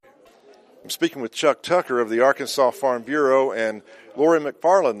I'm speaking with Chuck Tucker of the Arkansas Farm Bureau and Lori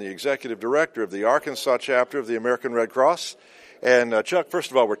McFarlane, the Executive Director of the Arkansas chapter of the American Red Cross. And Chuck, first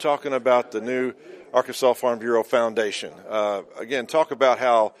of all, we're talking about the new Arkansas Farm Bureau Foundation. Again, talk about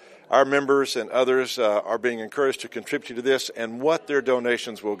how our members and others are being encouraged to contribute to this and what their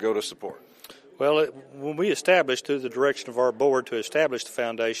donations will go to support. Well, when we established, through the direction of our board, to establish the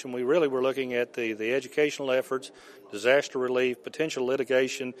foundation, we really were looking at the educational efforts, disaster relief, potential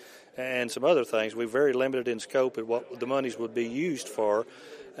litigation, and some other things. We're very limited in scope at what the monies would be used for,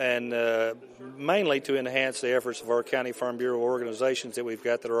 and mainly to enhance the efforts of our County Farm Bureau organizations that we've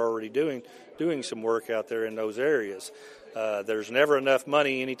got that are already doing some work out there in those areas. There's never enough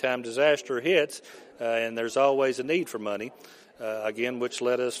money anytime disaster hits, and there's always a need for money. Again, which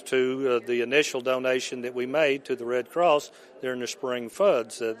led us to the initial donation that we made to the Red Cross during the spring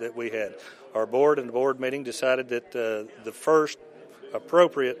floods that we had. Our board and the board meeting decided that the first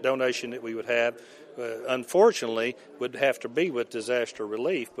appropriate donation that we would have, unfortunately, would have to be with disaster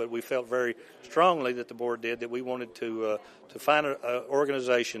relief, but we felt very strongly that the board did that we wanted to find an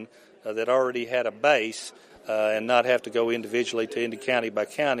organization that already had a base and not have to go individually to county by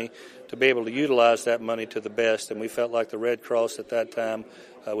county to be able to utilize that money to the best. And we felt like the Red Cross at that time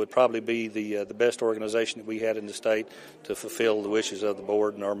would probably be the best organization that we had in the state to fulfill the wishes of the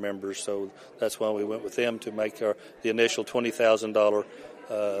board and our members. So that's why we went with them to make the initial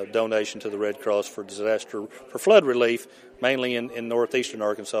 $20,000 donation to the Red Cross for flood relief, mainly in northeastern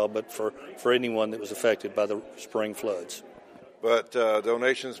Arkansas, but for anyone that was affected by the spring floods. But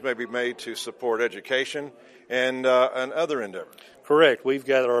donations may be made to support education and other endeavors. Correct. We've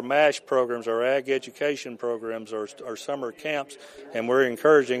got our MASH programs, our ag education programs, our summer camps, and we're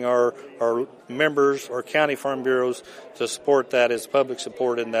encouraging our members, our county farm bureaus, to support that as public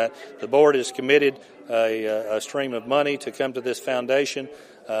support in that. The board has committed a stream of money to come to this foundation,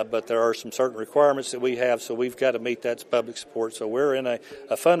 but there are some certain requirements that we have, so we've got to meet that public support. So we're in a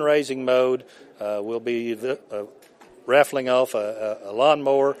fundraising mode. We'll be raffling off a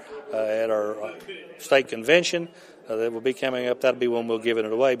lawnmower at our state convention that will be coming up. That'll be when we'll give it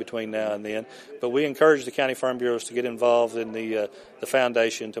away between now and then. But we encourage the county farm bureaus to get involved in the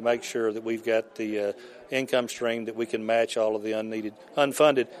foundation to make sure that we've got the income stream that we can match all of the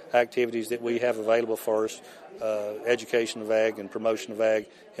unfunded activities that we have available for us, education of ag and promotion of ag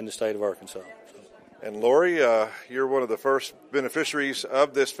in the state of Arkansas. And Lori, you're one of the first beneficiaries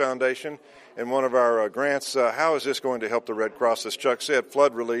of this foundation and one of our grants. How is this going to help the Red Cross? As Chuck said,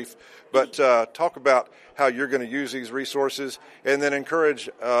 flood relief. But talk about how you're going to use these resources and then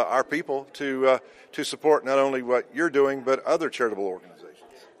encourage our people to support not only what you're doing, but other charitable organizations.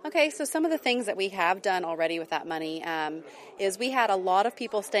 Okay, so some of the things that we have done already with that money is we had a lot of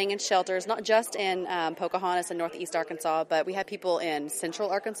people staying in shelters, not just in Pocahontas and northeast Arkansas, but we had people in central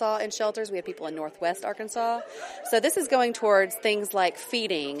Arkansas in shelters. We had people in northwest Arkansas. So this is going towards things like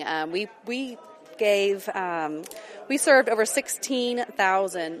feeding. We served over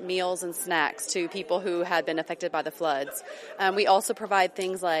 16,000 meals and snacks to people who had been affected by the floods. We also provide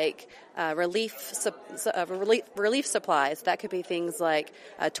things like relief supplies. That could be things like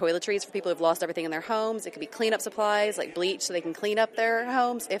toiletries for people who've lost everything in their homes. It could be cleanup supplies like bleach so they can clean up their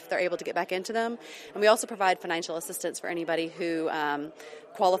homes if they're able to get back into them. And we also provide financial assistance for anybody who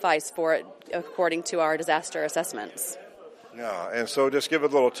qualifies for it according to our disaster assessments. Yeah, and so just give a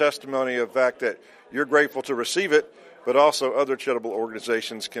little testimony of the fact that you're grateful to receive it, but also other charitable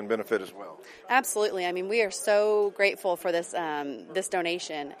organizations can benefit as well. Absolutely. I mean, we are so grateful for this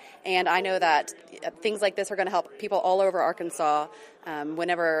donation, and I know that things like this are going to help people all over Arkansas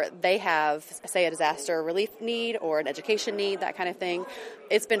whenever they have, say, a disaster relief need or an education need, that kind of thing.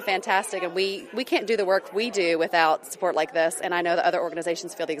 It's been fantastic, and we can't do the work we do without support like this, and I know that other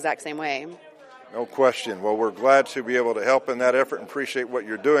organizations feel the exact same way. No question. Well, we're glad to be able to help in that effort and appreciate what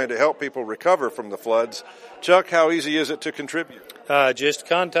you're doing to help people recover from the floods. Chuck, how easy is it to contribute? Just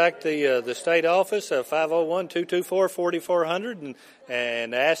contact the state office, 501-224-4400,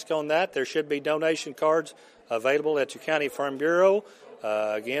 and ask on that. There should be donation cards available at your county farm bureau.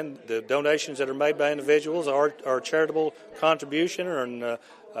 Again, the donations that are made by individuals are charitable contribution, and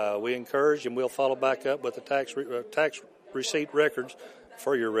we encourage and we'll follow back up with the tax receipt records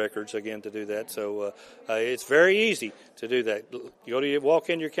for your records, again, to do that. So it's very easy to do that. Walk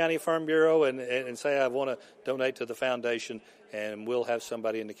in your county farm bureau and say, I want to donate to the foundation, and we'll have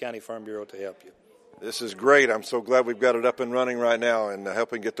somebody in the county farm bureau to help you. This is great. I'm so glad we've got it up and running right now and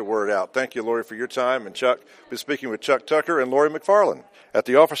helping get the word out. Thank you, Lori, for your time. And Chuck, been speaking with Chuck Tucker and Lori McFarlane at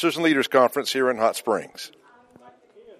the Officers and Leaders Conference here in Hot Springs.